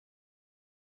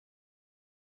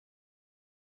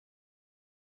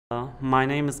My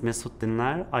name is Mesut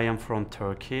Dinler. I am from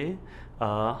Turkey.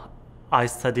 I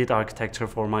studied architecture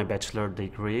for my bachelor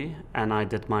degree, and I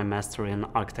did my master in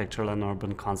architectural and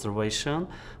urban conservation,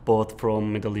 both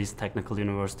from Middle East Technical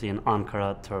University in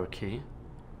Ankara, Turkey.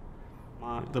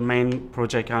 The main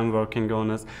project I'm working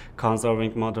on is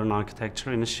Conserving Modern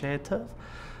Architecture Initiative.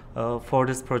 For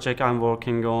this project, I'm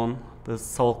working on the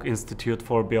Salk Institute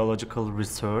for Biological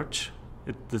Research.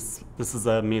 This is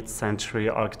a mid-century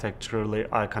architecturally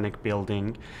iconic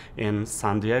building in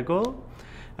San Diego,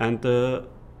 and the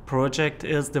project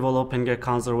is developing a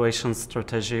conservation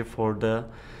strategy for the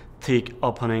thick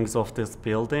openings of this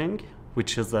building,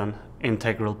 which is an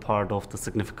integral part of the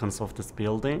significance of this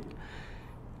building.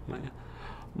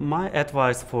 My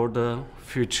advice for the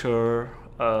future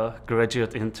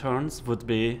graduate interns would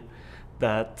be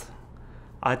that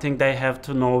I think they have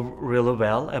to know really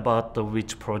well about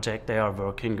which project they are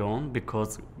working on,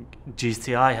 because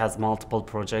GCI has multiple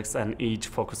projects and each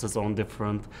focuses on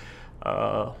different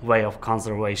way of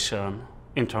conservation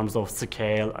in terms of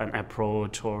scale and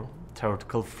approach or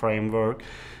theoretical framework.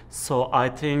 So I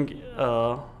think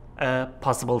a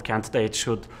possible candidate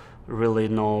should really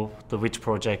know which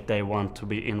project they want to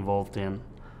be involved in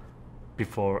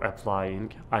before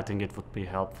applying. I think it would be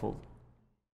helpful.